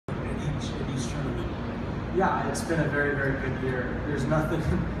Yeah, it's been a very, very good year. There's nothing.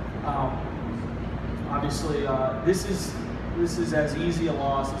 Obviously, this is as easy a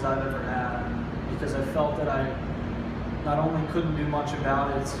loss as I've ever had, because I felt that I not only couldn't do much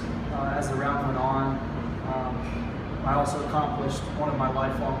about it as the round went on, I also accomplished one of my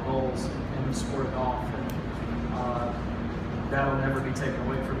lifelong goals in the sport of golf, and that'll never be taken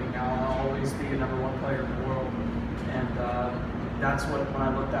away from me now. I'll always be a #1 player in the world, and that's what, when I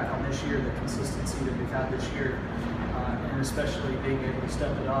look back on this year, the consistency that we've had this year, and especially being able to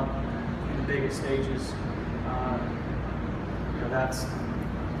step it up in the biggest stages, that's a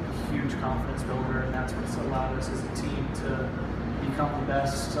huge confidence builder, and that's what's allowed us as a team to become the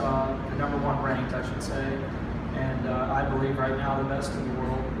best, the #1 ranked, I should say, and I believe right now the best in the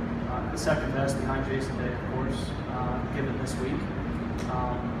world, the second best behind Jason Day, of course, given this week.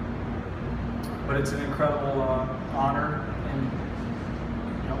 But it's an incredible honor, and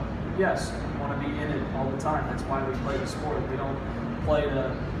yes, we want to be in it all the time. That's why we play the sport. We don't play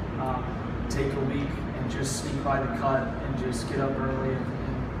to take a week and just sneak by the cut and just get up early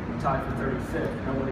and tie for 35th. Nobody